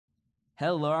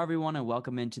Hello, everyone, and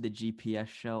welcome into the GPS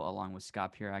show along with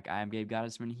Scott Purek. I am Gabe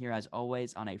Gottesman here, as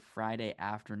always, on a Friday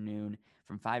afternoon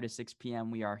from 5 to 6 p.m.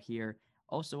 We are here.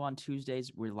 Also on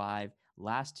Tuesdays, we're live.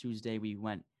 Last Tuesday, we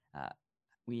went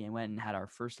and had our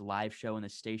first live show in the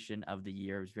station of the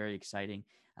year. It was very exciting.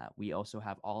 We also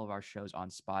have all of our shows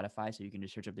on Spotify, so you can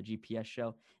just search up the GPS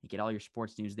show and get all your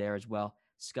sports news there as well.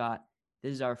 Scott,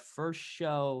 this is our first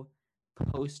show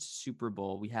post Super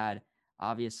Bowl. We had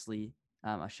obviously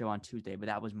a show on Tuesday, but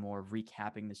that was more of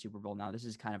recapping the Super Bowl. Now, this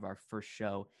is kind of our first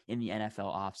show in the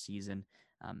NFL offseason.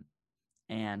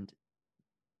 And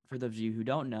for those of you who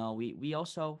don't know, we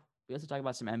also talk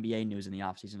about some NBA news in the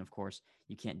offseason. Of course,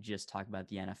 you can't just talk about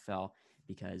the NFL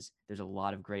because there's a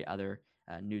lot of great other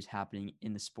news happening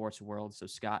in the sports world. So,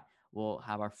 Scott, we'll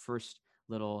have our first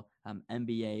little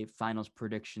NBA finals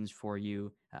predictions for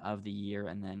you of the year.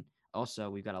 And then also,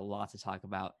 we've got a lot to talk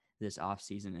about this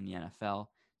offseason in the NFL.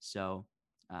 So,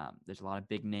 there's a lot of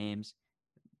big names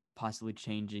possibly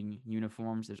changing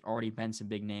uniforms. There's already been some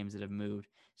big names that have moved.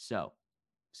 So,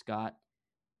 Scott,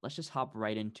 let's just hop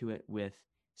right into it with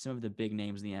some of the big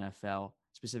names in the NFL,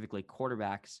 specifically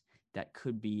quarterbacks that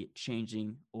could be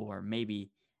changing or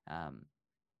maybe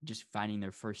just finding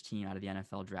their first team out of the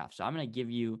NFL draft. So I'm going to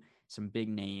give you some big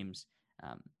names,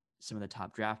 some of the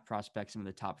top draft prospects, some of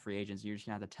the top free agents. You're just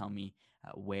going to have to tell me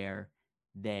where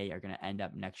they are going to end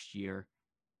up next year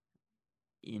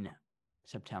in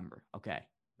September. Okay.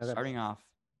 Okay. Starting off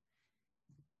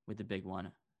with the big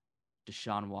one,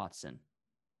 Deshaun Watson.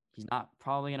 He's not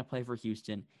probably going to play for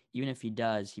Houston. Even if he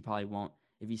does, he probably won't.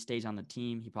 If he stays on the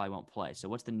team, he probably won't play. So,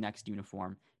 what's the next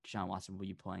uniform Deshaun Watson will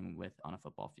be playing with on a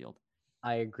football field?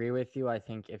 I agree with you. I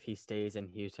think if he stays in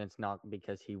Houston, it's not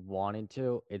because he wanted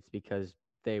to, it's because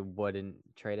they wouldn't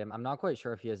trade him. I'm not quite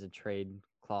sure if he has a trade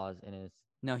clause in his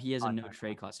No, he has a no contract.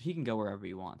 trade clause. So he can go wherever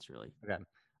he wants, really. Okay.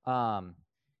 Um,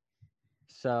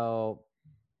 so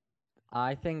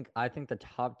I think the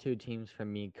top two teams for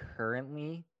me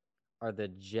currently are the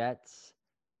Jets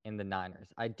and the Niners.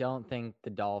 I don't think the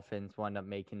Dolphins will end up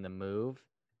making the move.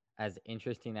 As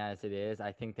interesting as it is,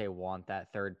 I think they want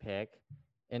that third pick.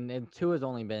 And Tua has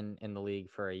only been in the league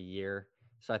for a year.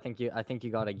 So I think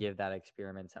you got to give that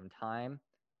experiment some time.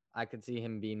 I could see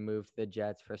him being moved to the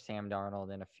Jets for Sam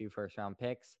Darnold and a few first round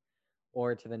picks,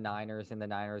 or to the Niners, and the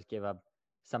Niners give up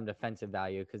some defensive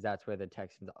value because that's where the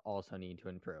Texans also need to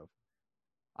improve.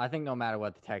 I think no matter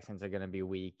what, the Texans are going to be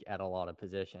weak at a lot of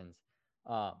positions.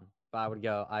 But I would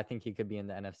go. I think he could be in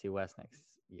the NFC West next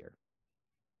year,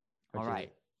 All which is a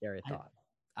right. scary I, thought.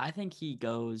 I think he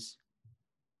goes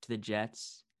to the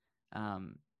Jets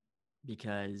um,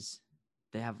 because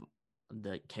they have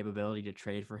the capability to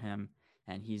trade for him,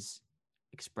 and he's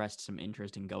expressed some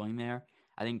interest in going there.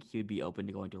 I think he would be open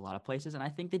to going to a lot of places, and I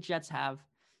think the Jets have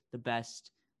the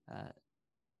best uh,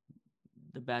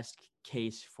 the best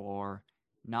case for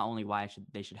not only why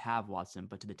they should have Watson,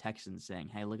 but to the Texans saying,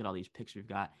 "Hey, look at all these picks we've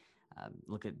got.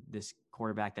 Look at this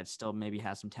quarterback that still maybe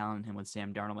has some talent in him with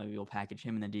Sam Darnold. Maybe we'll package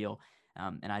him in the deal."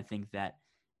 And I think that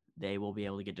they will be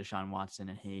able to get Deshaun Watson,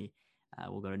 and he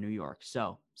will go to New York.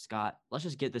 So, Scott, let's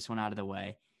just get this one out of the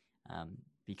way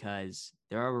because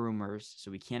there are rumors,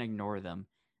 so we can't ignore them.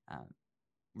 Um,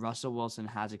 Russell Wilson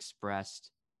has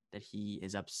expressed that he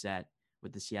is upset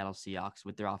with the Seattle Seahawks,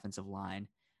 with their offensive line.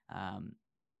 Um,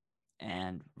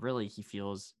 and really, he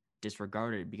feels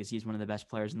disregarded because he's one of the best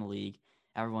players in the league.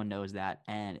 Everyone knows that.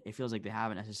 And it feels like they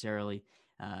haven't necessarily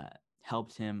uh,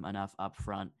 helped him enough up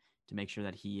front to make sure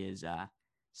that he is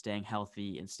staying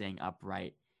healthy and staying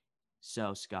upright.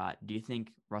 So, Scott, do you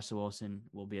think Russell Wilson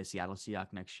will be a Seattle Seahawk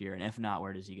next year? And if not,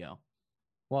 where does he go?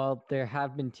 Well, there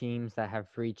have been teams that have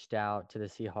reached out to the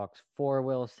Seahawks for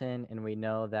Wilson, and we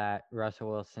know that Russell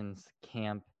Wilson's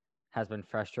camp has been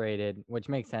frustrated, which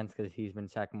makes sense because he's been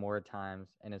sacked more times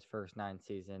in his first 9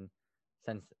 seasons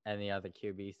since any other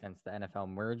QB since the NFL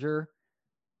merger.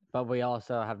 But we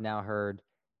also have now heard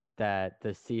that the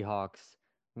Seahawks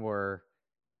were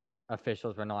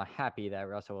officials were not happy that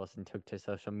Russell Wilson took to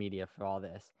social media for all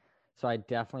this. So I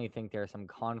definitely think there's some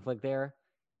conflict there.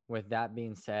 With that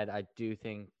being said, I do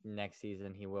think next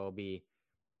season he will be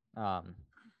um,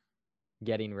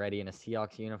 getting ready in a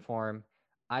Seahawks uniform.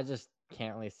 I just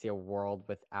can't really see a world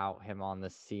without him on the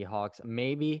Seahawks.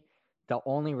 Maybe the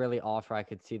only really offer I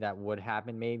could see that would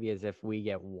happen maybe is if we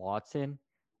get Watson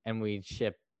and we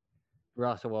ship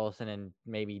Russell Wilson and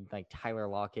maybe like Tyler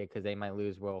Lockett because they might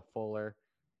lose Will Fuller,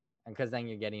 and because then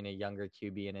you're getting a younger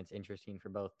QB and it's interesting for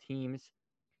both teams.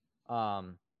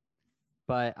 Um,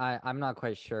 but I'm not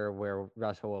quite sure where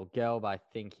Russell will go, but I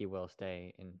think he will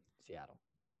stay in Seattle.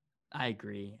 I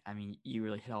agree. I mean, you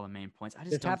really hit all the main points. I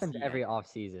just This don't happens see every it.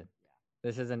 offseason.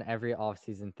 This is an every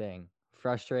offseason thing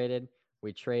frustrated.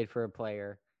 We trade for a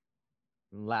player.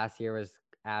 Last year was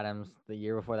Adams. The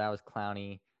year before that was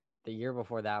Clowney. The year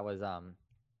before that was I'm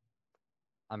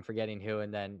forgetting who.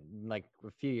 And then like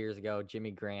a few years ago,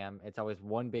 Jimmy Graham. It's always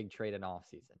one big trade in off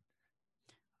season.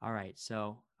 All right,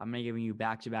 so I'm gonna give you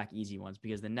back-to-back easy ones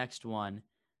because the next one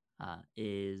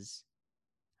is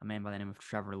a man by the name of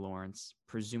Trevor Lawrence, Oh,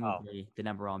 presumably the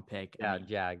number one pick. I yeah, mean,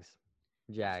 Jags.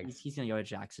 Jags. he's going to go to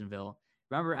Jacksonville.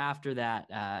 Remember after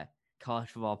that college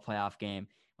football playoff game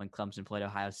when Clemson played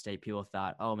Ohio State, people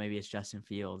thought, oh, maybe it's Justin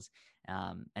Fields.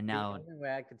 And The now, only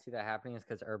way I could see that happening is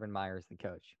because Urban Meyer is the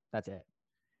coach. That's it.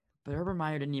 but Urban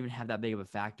Meyer didn't even have that big of a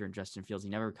factor in Justin Fields. He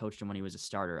never coached him when he was a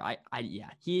starter.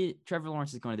 Trevor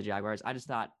Lawrence is going to the Jaguars. I just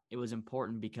thought it was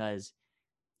important because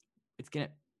it's going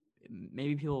to,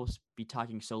 maybe people will be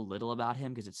talking so little about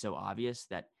him because it's so obvious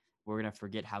that we're going to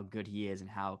forget how good he is and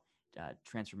how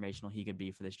transformational he could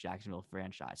be for this Jacksonville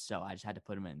franchise. So I just had to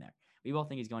put him in there. We both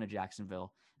think he's going to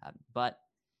Jacksonville, but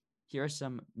here are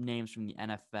some names from the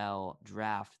NFL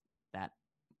draft that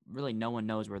really no one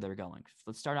knows where they're going.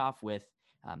 Let's start off with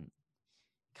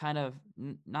kind of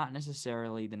not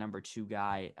necessarily the number two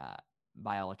guy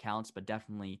by all accounts, but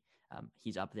definitely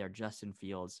he's up there. Justin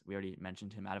Fields, we already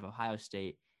mentioned him out of Ohio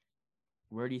State.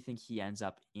 Where do you think he ends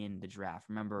up in the draft?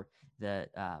 Remember that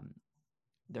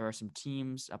there are some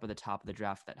teams up at the top of the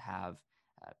draft that have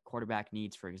quarterback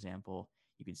needs. For example,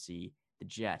 you could see the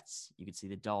Jets, you could see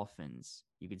the Dolphins,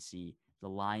 you could see the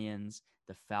Lions,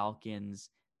 the Falcons,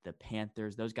 the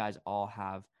Panthers. Those guys all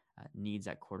have needs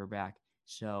at quarterback.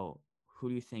 So who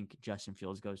do you think Justin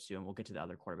Fields goes to? And we'll get to the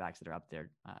other quarterbacks that are up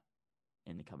there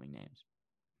in the coming names.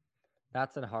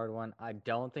 That's a hard one. I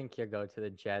don't think he'll go to the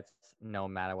Jets no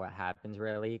matter what happens,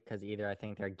 really, because either I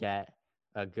think they'll get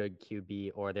a good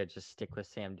QB or they'll just stick with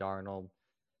Sam Darnold.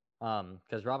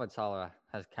 Because Robert Saleh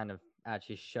has kind of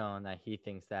actually shown that he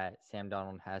thinks that Sam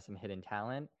Darnold has some hidden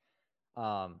talent.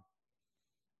 Um,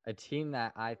 a team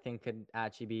that I think could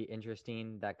actually be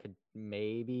interesting that could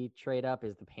maybe trade up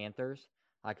is the Panthers.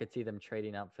 I could see them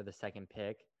trading up for the second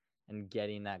pick and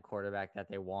getting that quarterback that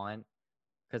they want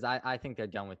because I think they're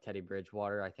done with Teddy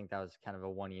Bridgewater. I think that was kind of a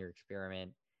 1 year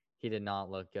experiment. He did not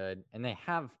look good. And they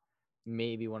have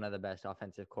maybe one of the best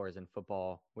offensive cores in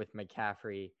football with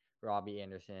McCaffrey, Robbie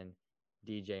Anderson,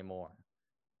 DJ Moore,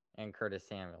 and Curtis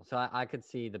Samuel. So I could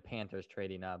see the Panthers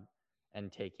trading up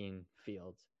and taking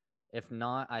Fields. If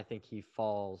not, I think he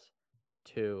falls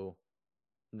to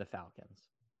the Falcons.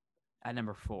 At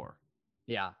number 4.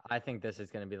 Yeah, I think this is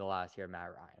going to be the last year of Matt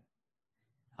Ryan.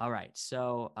 All right.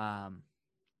 So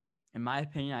in my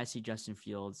opinion, I see Justin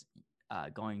Fields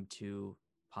going to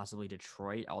possibly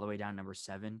Detroit all the way down to number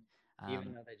 7.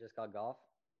 Even though they just got Goff?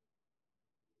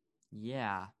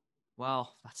 Yeah.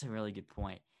 Well, that's a really good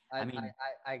point.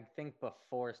 I think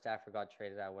before Stafford got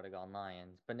traded, I would have gone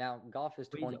Lions. But now Goff is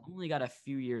 20. He's only got a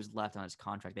few years left on his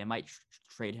contract. They might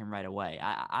trade him right away.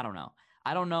 I don't know.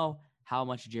 I don't know how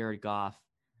much Jared Goff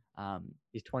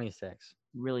He's 26.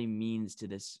 really means to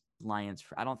this Lions.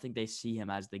 I don't think they see him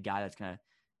as the guy that's going to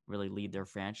really lead their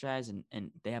franchise.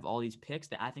 And they have all these picks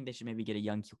that I think they should maybe get a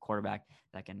young quarterback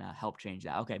that can help change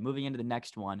that. Okay, moving into the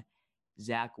next one,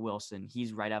 Zach Wilson.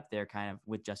 He's right up there kind of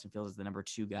with Justin Fields as the number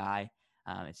 2 guy.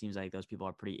 It seems like those people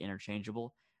are pretty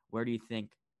interchangeable. Where do you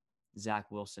think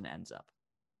Zach Wilson ends up?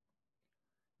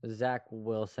 Zach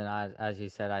Wilson, as you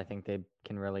said, I think they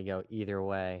can really go either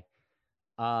way.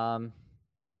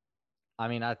 I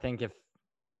mean, I think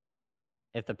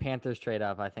if the Panthers trade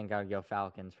up, I think I would go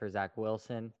Falcons for Zach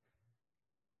Wilson.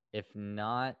 If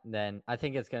not, then I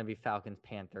think it's going to be Falcons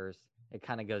Panthers. It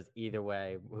kind of goes either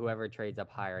way. Whoever trades up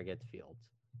higher gets Fields.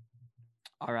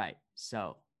 All right.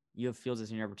 So you have Fields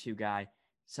as your number 2 guy.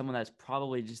 Someone that's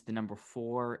probably just the number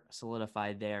 4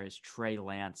 solidified there is Trey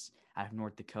Lance out of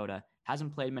North Dakota.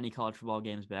 Hasn't played many college football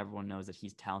games, but everyone knows that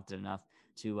he's talented enough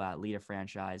to lead a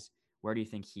franchise. Where do you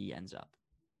think he ends up?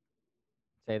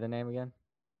 Say the name again.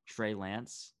 Trey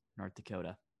Lance, North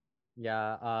Dakota.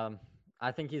 Yeah,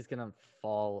 I think he's gonna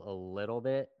fall a little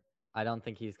bit. I don't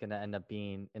think he's gonna end up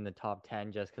being in the top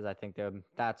 10 just because I think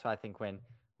that's why I think when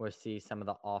we'll see some of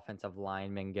the offensive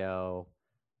linemen go,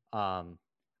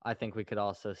 I think we could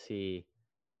also see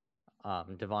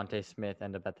Devontae Smith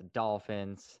end up at the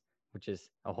Dolphins, which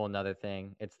is a whole nother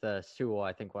thing. It's the Sewell,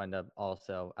 I think, will end up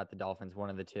also at the Dolphins,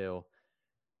 one of the two.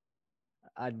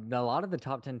 A lot of the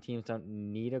top 10 teams don't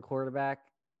need a quarterback.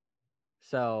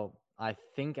 So I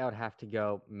think I would have to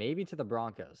go maybe to the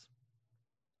Broncos.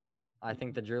 I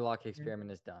think the Drew Lock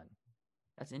experiment is done.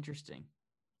 That's interesting.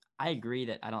 I agree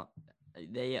that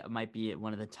they might be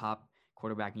one of the top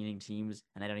quarterback needing teams,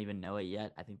 and I don't even know it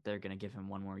yet. I think they're going to give him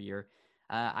one more year.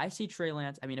 I see Trey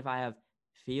Lance. I mean, if I have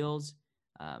Fields,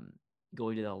 Um,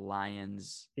 Going to the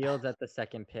Lions. Fields at the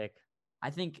second pick. I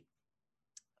think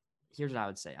here's what I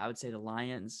would say. I would say the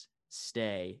Lions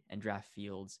stay and draft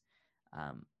Fields.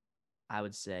 Um, I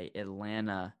would say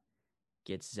Atlanta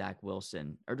gets Zach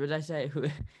Wilson, or did I say who?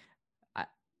 I,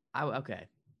 okay.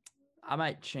 I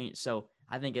might change. So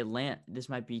I think Atlanta. This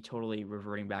might be totally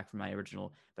reverting back from my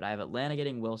original, but I have Atlanta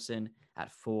getting Wilson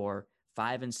at 4,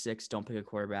 5 and 6. Don't pick a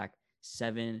quarterback.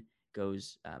 7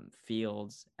 goes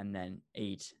Fields, and then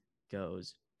 8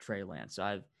 goes Trey Lance. So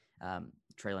I have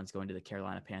Trey Lance going to the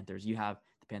Carolina Panthers. You have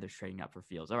the Panthers trading up for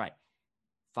Fields. All right.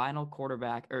 Final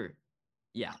quarterback,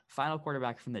 final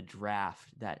quarterback from the draft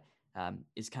that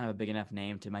is kind of a big enough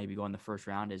name to maybe go in the first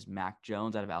round is Mac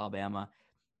Jones out of Alabama,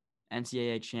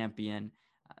 NCAA champion,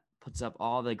 puts up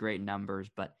all the great numbers,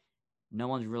 but no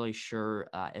one's really sure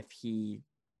if he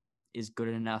is good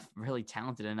enough, really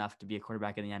talented enough to be a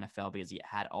quarterback in the NFL because he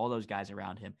had all those guys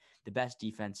around him, the best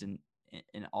defense in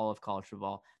all of college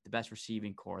football, the best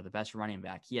receiving core, the best running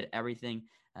back. He had everything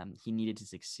he needed to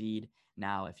succeed.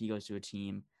 Now, if he goes to a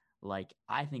team like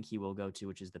I think he will go to,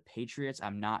 which is the Patriots,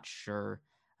 I'm not sure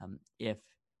if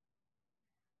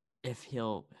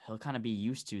he'll kind of be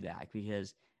used to that,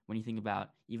 because when you think about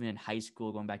even in high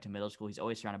school, going back to middle school, he's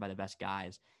always surrounded by the best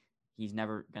guys. He's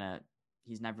never gonna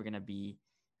be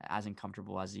as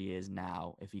uncomfortable as he is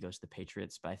now if he goes to the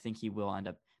Patriots. But I think he will end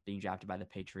up being drafted by the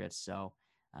Patriots. So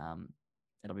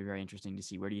it'll be very interesting to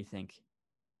see. Where do you think?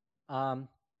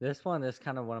 This one is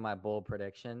kind of one of my bold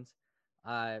predictions.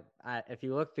 If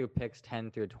you look through picks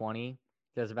 10 through 20,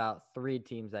 there's about 3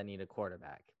 teams that need a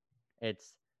quarterback.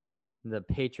 It's the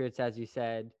Patriots, as you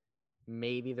said,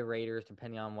 maybe the Raiders,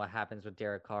 depending on what happens with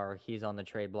Derek Carr. He's on the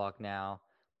trade block now.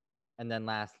 And then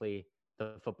lastly,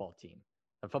 the football team.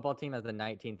 The football team has the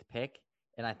 19th pick.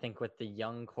 And I think with the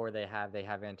young core they have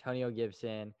Antonio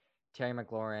Gibson, Terry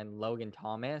McLaurin, Logan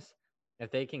Thomas.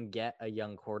 If they can get a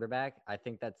young quarterback, I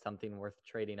think that's something worth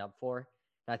trading up for.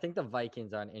 And I think the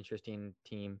Vikings are an interesting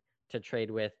team to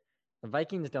trade with. The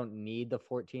Vikings don't need the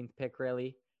 14th pick,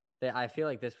 really. I feel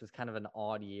like this was kind of an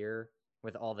odd year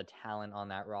with all the talent on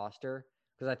that roster,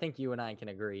 because I think you and I can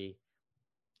agree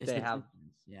It's they the have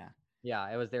defense, yeah.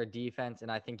 yeah, it was their defense,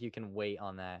 and I think you can wait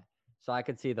on that. So I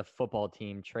could see the football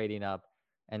team trading up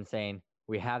and saying,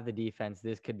 we have the defense.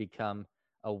 This could become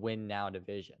a win now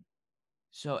division.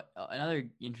 So another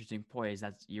interesting point is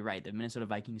that you're right. The Minnesota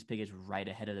Vikings pick is right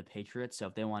ahead of the Patriots. So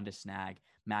if they wanted to snag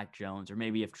Mac Jones, or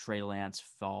maybe if Trey Lance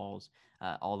falls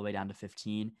all the way down to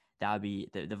 15, that would be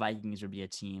the Vikings would be a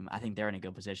team. I think they're in a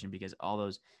good position because all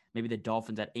those, maybe the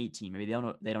Dolphins at 18, maybe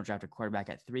they don't draft a quarterback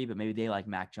at 3, but maybe they like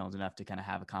Mac Jones enough to kind of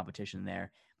have a competition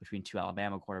there between 2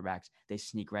 Alabama quarterbacks. They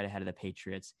sneak right ahead of the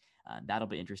Patriots. That'll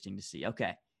be interesting to see.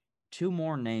 Okay, 2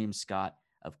 more names, Scott,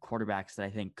 of quarterbacks that I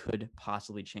think could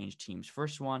possibly change teams.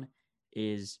 First one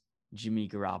is Jimmy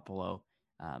Garoppolo.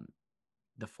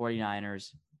 The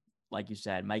 49ers, like you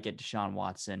said, might get Deshaun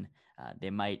Watson.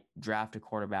 They might draft a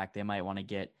quarterback. They might want to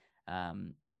get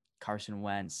Carson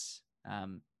Wentz.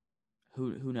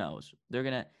 Who knows? They're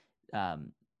going to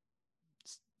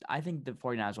I think the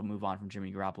 49ers will move on from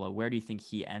Jimmy Garoppolo. Where do you think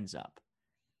he ends up?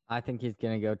 I think he's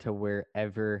going to go to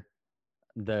wherever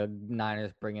the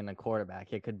Niners bring in a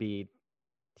quarterback. It could be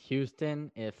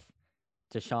Houston if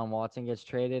Deshaun Watson gets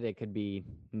traded. It could be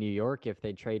New York if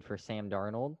they trade for Sam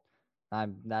Darnold.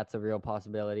 That's a real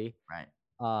possibility. Right.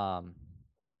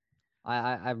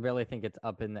 I really think it's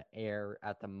up in the air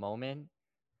at the moment.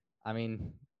 I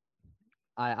mean,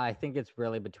 I think it's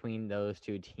really between those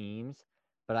 2 teams,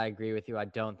 but I agree with you. I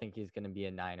don't think he's going to be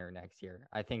a Niner next year.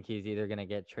 I think he's either going to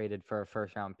get traded for a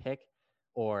first round pick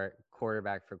or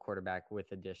quarterback for quarterback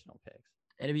with additional picks.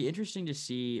 It'd be interesting to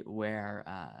see where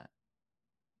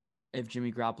if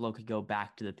Jimmy Garoppolo could go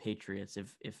back to the Patriots,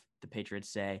 if the Patriots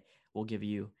say we'll give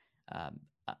you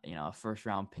a first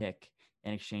round pick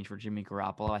in exchange for Jimmy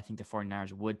Garoppolo, I think the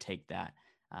 49ers would take that.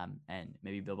 And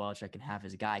maybe Bill Belichick can have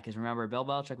his guy. Because remember, Bill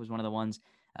Belichick was one of the ones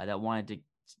that wanted to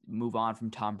move on from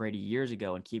Tom Brady years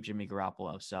ago and keep Jimmy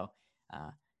Garoppolo. So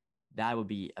that would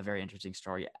be a very interesting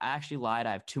story. I actually lied.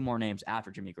 I have 2 more names after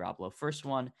Jimmy Garoppolo. First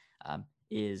one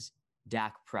is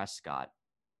Dak Prescott.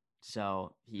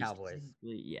 So he's Cowboys.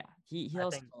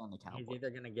 He'll stay on the Cowboys. He's either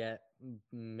going to get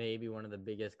maybe one of the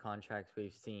biggest contracts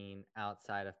we've seen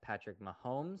outside of Patrick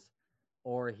Mahomes,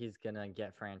 or he's going to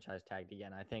get franchise tagged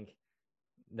again. I think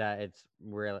that it's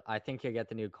real. I think he'll get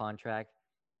the new contract,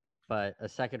 but a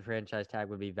second franchise tag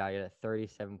would be valued at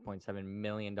 $37.7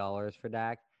 million for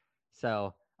Dak.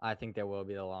 So I think there will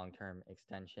be the long-term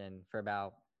extension for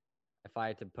about, if I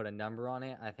had to put a number on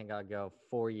it, I think I'll go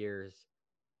 4 years,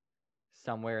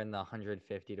 somewhere in the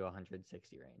 150 to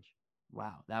 160 range.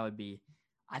 Wow, that would be.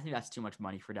 I think that's too much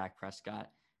money for Dak Prescott.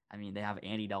 I mean, they have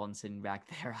Andy Dalton sitting back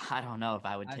there. I don't know if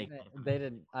I would I take think that. they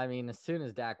didn't. I mean, as soon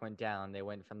as Dak went down, they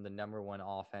went from the number one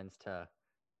offense to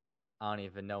I don't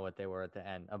even know what they were at the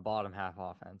end, a bottom half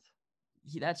offense.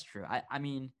 That's true. I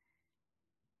mean,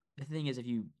 the thing is, if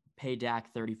you pay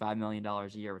Dak $35 million a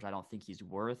year, which I don't think he's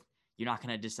worth, you're not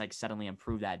going to just like suddenly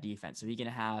improve that defense. So he can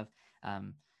have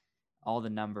um, all the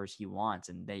numbers he wants.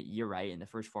 And you're right. In the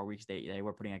first 4 weeks, they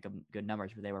were putting up good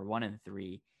numbers, but they were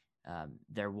 1-3.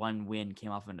 Their one win came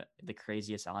off of the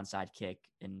craziest onside kick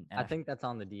in NFL. I think that's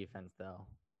on the defense, though.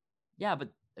 Yeah, but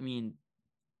I mean,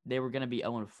 they were going to be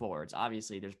 0-4. It's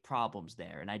obviously there's problems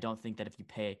there, and I don't think that if you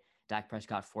pay Dak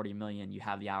Prescott $40 million, you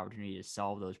have the opportunity to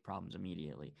solve those problems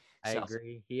immediately. I So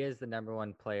agree. He is the number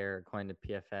one player according to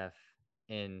PFF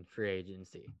in free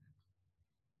agency.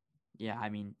 yeah, I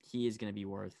mean, he is going to be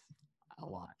worth a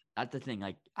lot. That's the thing.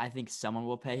 Like, I think someone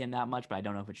will pay him that much, but I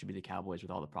don't know if it should be the Cowboys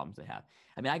with all the problems they have.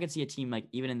 I mean, I could see a team like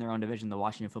even in their own division, the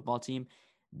Washington football team,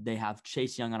 they have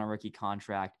Chase Young on a rookie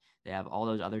contract. They have all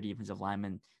those other defensive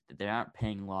linemen that they aren't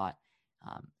paying a lot.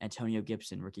 Antonio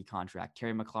Gibson, rookie contract.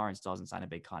 Terry McLaurin still hasn't signed a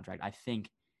big contract. I think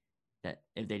that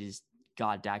if they just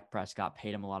got Dak Prescott,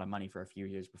 paid him a lot of money for a few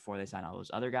years before they sign all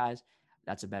those other guys,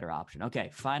 that's a better option.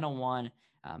 Okay, final one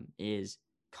is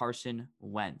Carson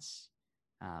Wentz.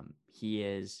 He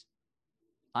is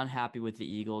unhappy with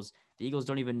the Eagles. The Eagles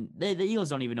don't even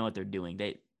know what they're doing.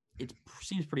 It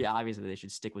seems pretty obvious that they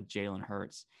should stick with Jalen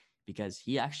Hurts because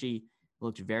he actually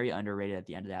looked very underrated at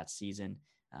the end of that season.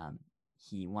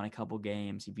 He won a couple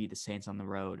games. He beat the Saints on the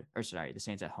road, the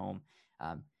Saints at home.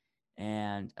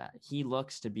 And he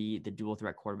looks to be the dual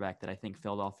threat quarterback that I think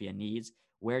Philadelphia needs.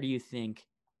 Where do you think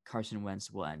Carson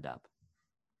Wentz will end up?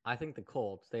 I think the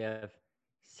Colts, they have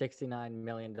 $69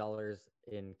 million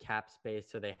in cap space,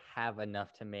 so they have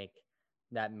enough to make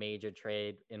that major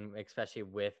trade, and especially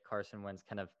with Carson Wentz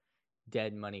kind of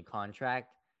dead money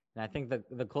contract. And I think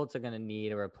the Colts are going to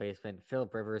need a replacement.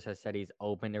 Philip Rivers has said he's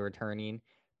open to returning,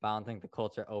 but I don't think the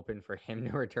Colts are open for him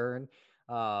to return.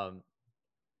 Um,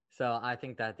 so I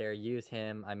think that they use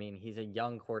him. I mean, he's a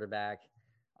young quarterback.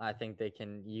 I think they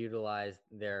can utilize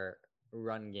their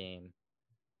run game,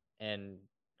 and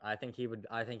I think he would.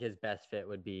 I think his best fit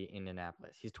would be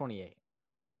Indianapolis. He's 28.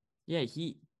 Yeah,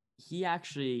 he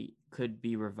actually could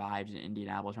be revived in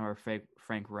Indianapolis. Remember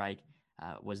Frank Reich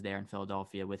was there in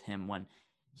Philadelphia with him when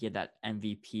he had that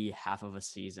MVP half of a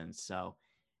season. So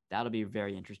that'll be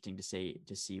very interesting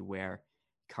to see where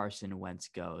Carson Wentz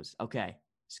goes. Okay,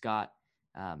 Scott.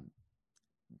 Um,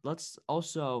 let's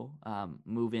also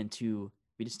move into.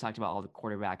 We just talked about all the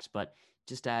quarterbacks, but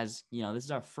just as you know, this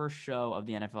is our first show of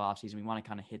the NFL offseason. We want to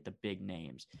kind of hit the big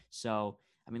names. So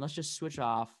I mean, let's just switch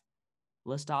off.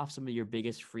 List off some of your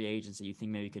biggest free agents that you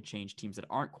think maybe could change teams that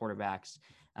aren't quarterbacks,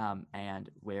 and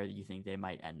where you think they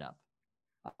might end up.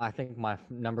 I think my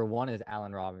number one is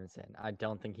Allen Robinson. I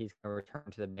don't think he's going to return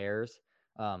to the Bears.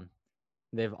 Um,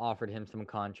 they've offered him some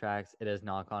contracts. It has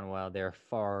not gone well. They're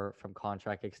far from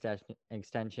contract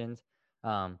extensions.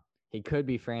 He could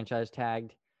be franchise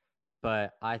tagged,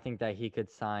 but I think that he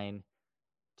could sign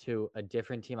to a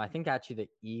different team. I think actually the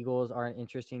Eagles are an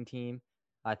interesting team.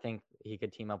 I think he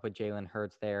could team up with Jalen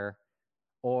Hurts there,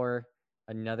 or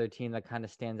another team that kind of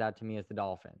stands out to me is the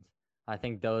Dolphins. I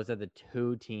think those are the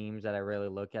two teams that I really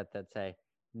look at that say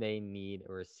they need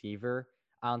a receiver.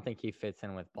 I don't think he fits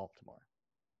in with Baltimore.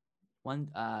 One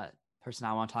person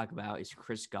I want to talk about is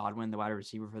Chris Godwin, the wide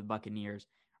receiver for the Buccaneers,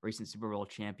 recent Super Bowl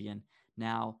champion.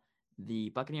 Now, the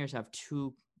Buccaneers have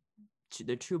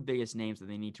their two biggest names that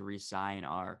they need to re-sign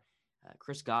are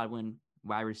Chris Godwin,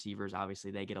 wide receivers.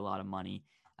 Obviously, they get a lot of money,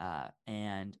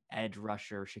 and edge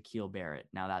rusher Shaquille Barrett.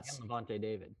 Now And Levante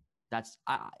David.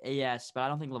 Yes, but I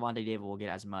don't think Levante David will get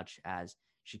as much as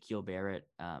Shaquille Barrett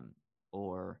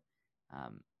or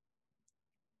um,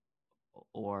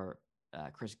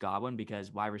 Chris Godwin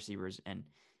because wide receivers um,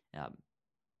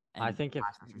 I and think if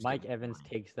pass rushers get Mike more Evans money.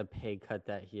 takes the pay cut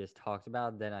that he has talked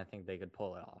about, then I think they could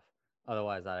pull it off.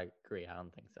 Otherwise, I agree. I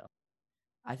don't think so.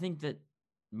 I think that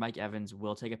Mike Evans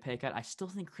will take a pay cut. I still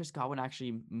think Chris Godwin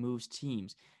actually moves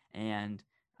teams, and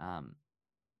um,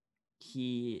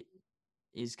 he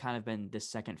is kind of been the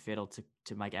second fiddle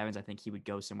to Mike Evans. I think he would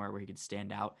go somewhere where he could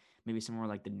stand out, maybe somewhere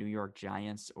like the New York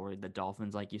Giants or the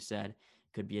Dolphins, like you said,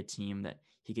 could be a team that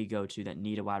he could go to that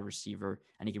need a wide receiver,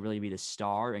 and he could really be the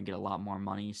star and get a lot more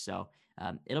money. So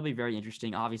it'll be very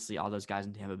interesting. Obviously, all those guys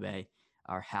in Tampa Bay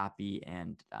are happy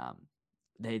and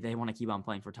they want to keep on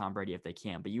playing for Tom Brady if they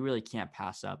can, but you really can't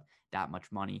pass up that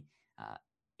much money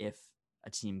if a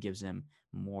team gives him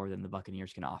more than the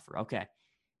Buccaneers can offer. Okay.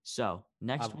 So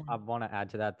next one. I want to add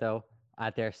to that though.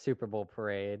 At their Super Bowl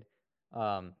parade,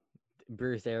 um,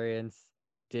 Bruce Arians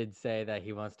did say that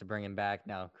he wants to bring him back.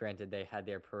 Now, granted, they had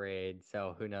their parade,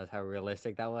 so who knows how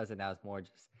realistic that was, and that was more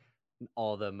just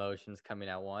all the emotions coming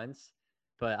at once.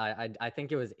 But I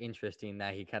think it was interesting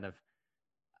that he kind of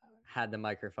had the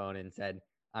microphone and said,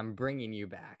 "I'm bringing you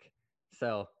back."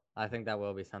 So I think that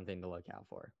will be something to look out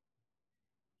for.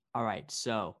 All right,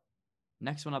 so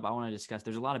next one up, I want to discuss.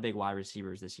 There's a lot of big wide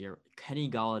receivers this year. Kenny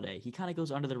Galladay, he kind of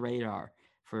goes under the radar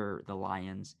for the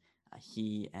Lions.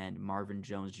 He and Marvin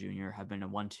Jones Jr. have been a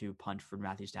 1-2 punch for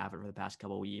Matthew Stafford for the past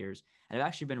couple of years, and have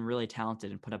actually been really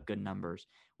talented and put up good numbers.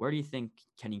 Where do you think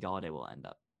Kenny Galladay will end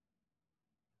up?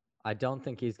 I don't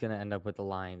think he's going to end up with the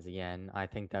Lions again. I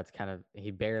think that's kind of,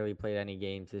 he barely played any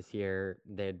games this year.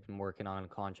 They'd been working on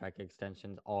contract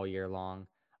extensions all year long.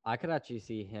 I could actually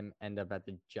see him end up at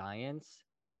the Giants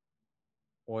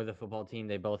or the football team.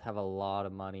 They both have a lot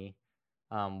of money.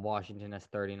 Washington has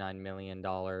 $39 million.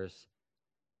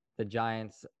 The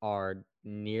Giants are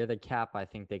near the cap. I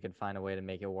think they could find a way to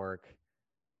make it work.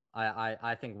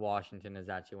 I think Washington is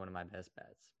actually one of my best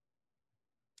bets.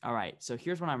 All right, so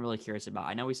here's what I'm really curious about.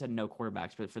 I know we said no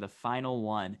quarterbacks, but for the final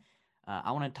one,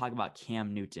 I want to talk about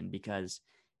Cam Newton because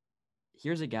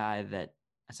here's a guy that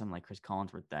I sound like Chris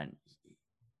Collinsworth. Then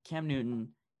Cam Newton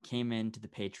came into the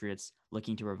Patriots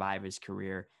looking to revive his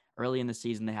career. Early in the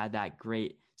season, they had that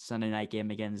great Sunday night game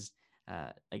against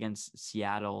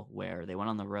Seattle, where they went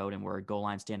on the road and were a goal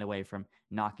line stand away from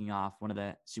knocking off one of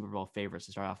the Super Bowl favorites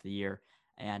to start off the year.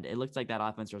 And it looked like that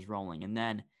offense was rolling. And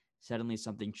then suddenly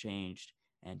something changed,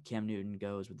 and Cam Newton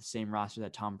goes with the same roster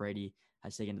that Tom Brady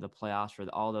has taken to the playoffs for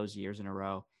all those years in a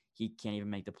row. He can't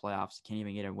even make the playoffs, can't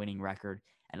even get a winning record,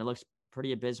 and it looks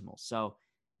pretty abysmal. So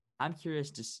I'm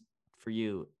curious for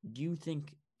you, do you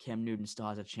think Cam Newton still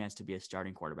has a chance to be a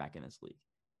starting quarterback in this league?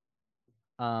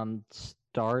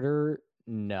 Starter,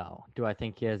 no. Do I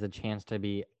think he has a chance to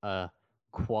be a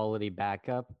quality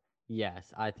backup?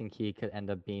 Yes, I think he could end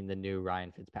up being the new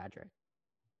Ryan Fitzpatrick.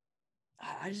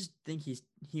 I just think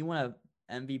he won a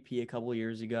MVP a couple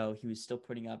years ago. He was still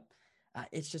putting up.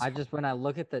 It's just When I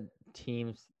look at the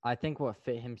teams, I think what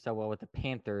fit him so well with the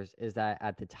Panthers is that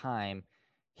at the time,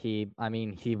 he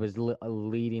was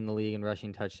leading the league in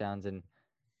rushing touchdowns and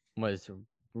was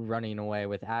running away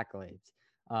with accolades.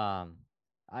 Um,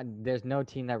 there's no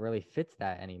team that really fits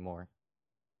that anymore.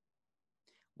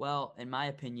 well, in my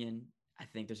opinion, I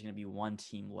think there's going to be one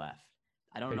team left.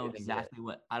 Who do you think it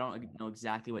is? I don't know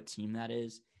exactly what team that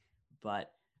is,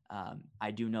 but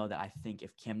I do know that I think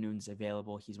if Cam Newton's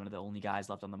available, he's one of the only guys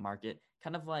left on the market.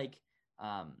 Kind of like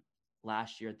um,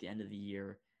 last year at the end of the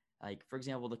year, like for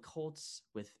example, the Colts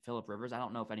with Philip Rivers. I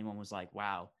don't know if anyone was like,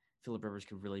 "Wow, Philip Rivers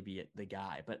could really be the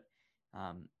guy," but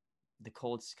um, the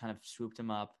Colts kind of swooped him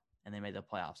up and they made the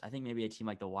playoffs. I think maybe a team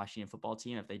like the Washington football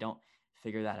team, if they don't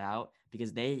figure that out,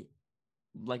 because they,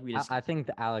 like we I discussed, think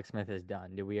the Alex Smith is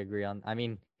done. Do we agree on? I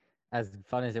mean, as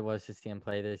fun as it was to see him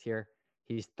play this year,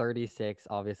 he's 36.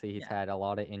 Obviously, he's yeah. had a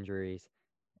lot of injuries,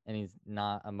 and he's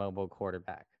not a mobile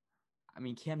quarterback. I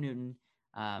mean, Cam Newton,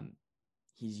 um,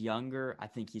 he's younger. I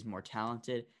think he's more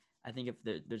talented. I think if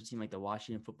there's a team like the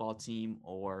Washington football team,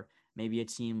 or maybe a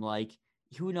team like,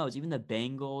 who knows, even the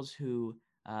Bengals, who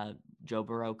Joe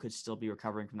Burrow could still be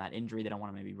recovering from that injury. They don't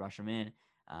want to maybe rush him in.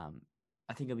 Um,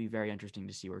 I think it'll be very interesting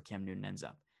to see where Cam Newton ends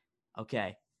up.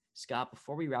 Okay, Scott,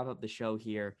 before we wrap up the show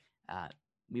here, uh,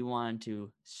 we wanted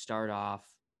to start off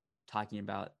talking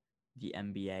about the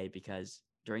NBA because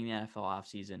during the NFL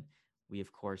offseason, we,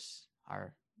 of course,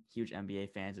 are huge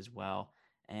NBA fans as well.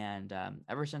 And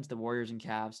ever since the Warriors and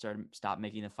Cavs stopped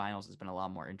making the finals, it's been a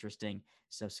lot more interesting.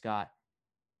 So, Scott,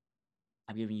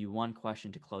 I'm giving you one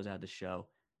question to close out the show.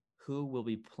 Who will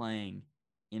be playing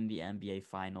in the NBA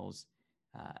finals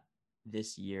uh,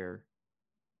 this year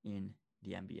in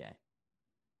the NBA?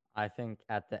 I think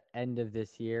at the end of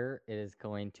this year, it is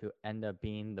going to end up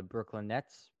being the Brooklyn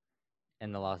Nets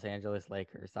and the Los Angeles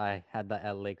Lakers. I had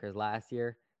the Lakers last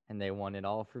year, and they won it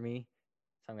all for me.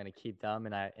 So I'm going to keep them,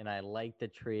 and I like the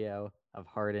trio of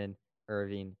Harden,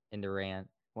 Irving, and Durant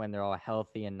when they're all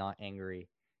healthy and not angry,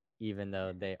 even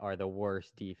though they are the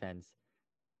worst defense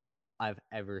I've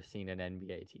ever seen an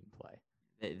NBA team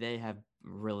play. They have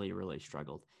really, really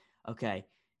struggled. Okay,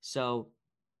 so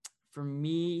for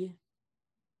me,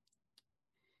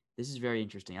 this is very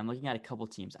interesting. I'm looking at a couple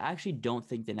teams. I actually don't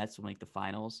think the Nets will make the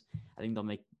finals. I think they'll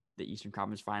make the Eastern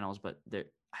Conference Finals, but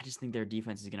I just think their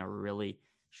defense is going to really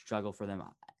struggle for them.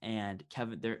 And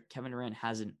Kevin Durant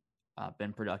hasn't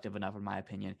been productive enough, in my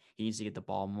opinion. He needs to get the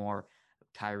ball more.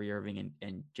 Kyrie Irving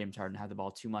and James Harden have the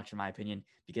ball too much, in my opinion,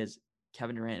 because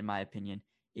Kevin Durant, in my opinion,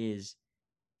 is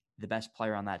the best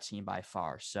player on that team by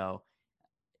far. So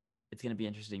it's going to be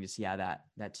interesting to see how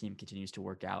that team continues to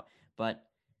work out. But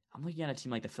I'm looking at a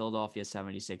team like the Philadelphia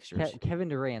 76ers. Kevin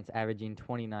Durant's averaging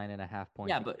 29.5 points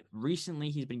Yeah, a game. but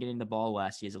recently he's been getting the ball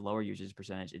less. He has a lower usage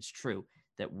percentage. It's true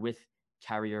that with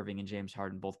Kyrie Irving and James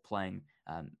Harden both playing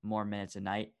more minutes a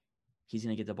night, he's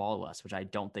going to get the ball less, which I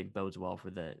don't think bodes well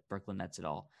for the Brooklyn Nets at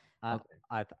all. I,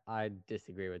 Okay. I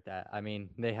disagree with that. I mean,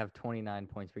 they have 29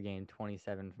 points per game,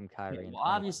 27 from Yeah, Kyrie and well,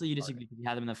 21 obviously from you Harden. disagree because you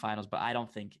have them in the finals, but I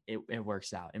don't think it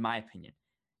works out, in my opinion.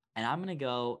 And I'm going to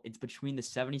go, it's between the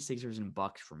 76ers and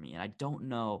Bucks for me. And I don't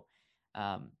know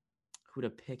um, who to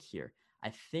pick here. I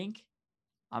think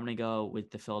I'm going to go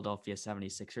with the Philadelphia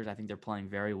 76ers. I think they're playing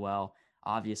very well.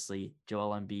 Obviously,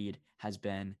 Joel Embiid has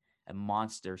been a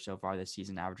monster so far this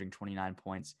season, averaging 29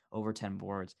 points, over 10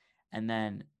 boards. And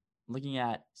then looking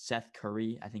at Seth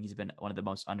Curry, I think he's been one of the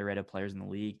most underrated players in the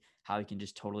league, how he can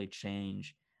just totally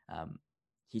change. Um,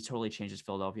 he's totally changed his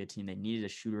Philadelphia team. They needed a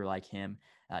shooter like him.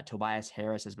 Tobias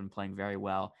Harris has been playing very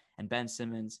well. And Ben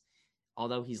Simmons,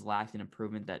 although he's lacked an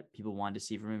improvement that people wanted to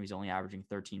see from him, he's only averaging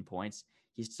 13 points.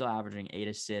 He's still averaging 8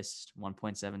 assists,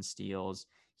 1.7 steals.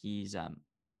 He's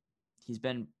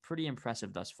been pretty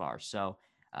impressive thus far. So,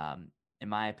 in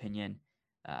my opinion,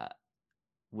 uh,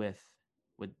 with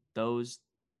those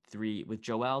three, with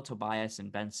Joel, Tobias, and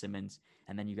Ben Simmons,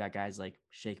 and then you got guys like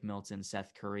Shake Milton,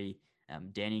 Seth Curry,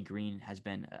 Danny Green has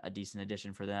been a decent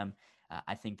addition for them.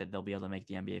 I think that they'll be able to make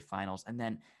the NBA Finals. And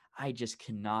then I just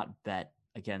cannot bet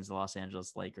against the Los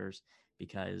Angeles Lakers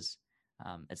because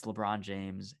it's LeBron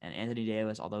James and Anthony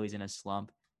Davis. Although he's in a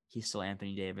slump, he's still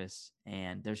Anthony Davis,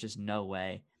 and there's just no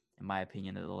way, in my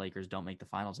opinion, that the Lakers don't make the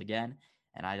finals again.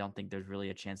 And I don't think there's really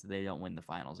a chance that they don't win the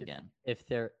finals again. If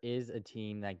there is a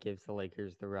team that gives the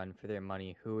Lakers the run for their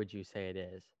money, who would you say it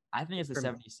is? I think it's the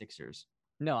From 76ers.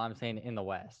 No, I'm saying in the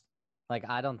West. Like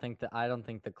I don't think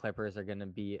the Clippers are going to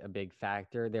be a big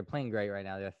factor. They're playing great right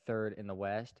now. They're third in the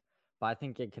West, but I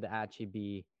think it could actually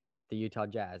be the Utah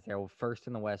Jazz. They're first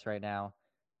in the West right now,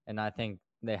 and I think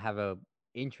they have a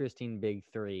interesting big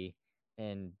three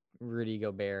in Rudy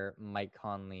Gobert, Mike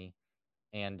Conley,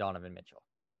 and Donovan Mitchell.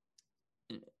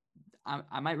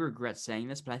 I might regret saying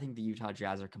this, but I think the Utah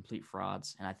Jazz are complete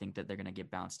frauds, and I think that they're going to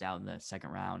get bounced out in the second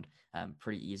round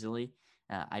pretty easily.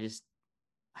 I just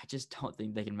don't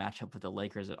think they can match up with the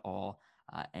Lakers at all.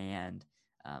 And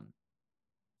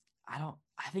I don't.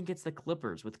 I think it's the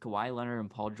Clippers with Kawhi Leonard and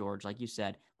Paul George, like you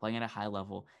said, playing at a high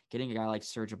level. Getting a guy like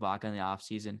Serge Ibaka in the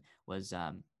offseason was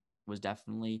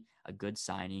definitely a good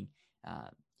signing.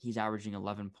 He's averaging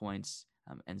 11 points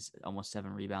and almost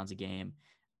 7 rebounds a game.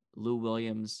 Lou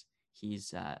Williams,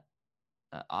 he's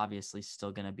obviously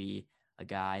still going to be a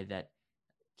guy that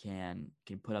can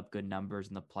put up good numbers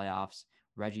in the playoffs.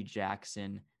 Reggie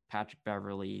Jackson, Patrick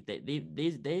Beverly,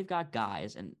 they've got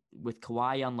guys, and with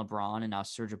Kawhi on LeBron and now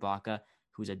Serge Ibaka,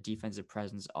 who's a defensive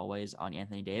presence always on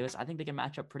Anthony Davis, I think they can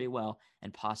match up pretty well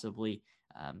and possibly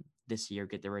this year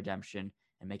get the redemption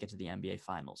and make it to the NBA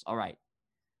Finals. All right.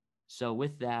 So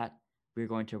with that, we're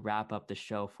going to wrap up the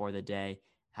show for the day.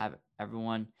 Have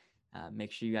everyone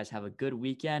make sure you guys have a good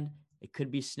weekend. It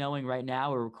could be snowing right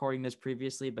now. We're recording this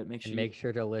previously, but make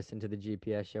sure to listen to the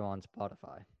GPS show on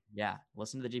Spotify. Yeah,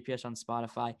 listen to the GPS on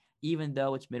Spotify. Even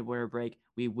though it's midwinter break,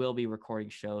 we will be recording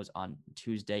shows on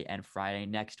Tuesday and Friday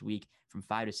next week from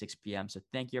 5 to 6 p.m. So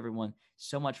thank you everyone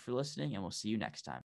so much for listening, and we'll see you next time.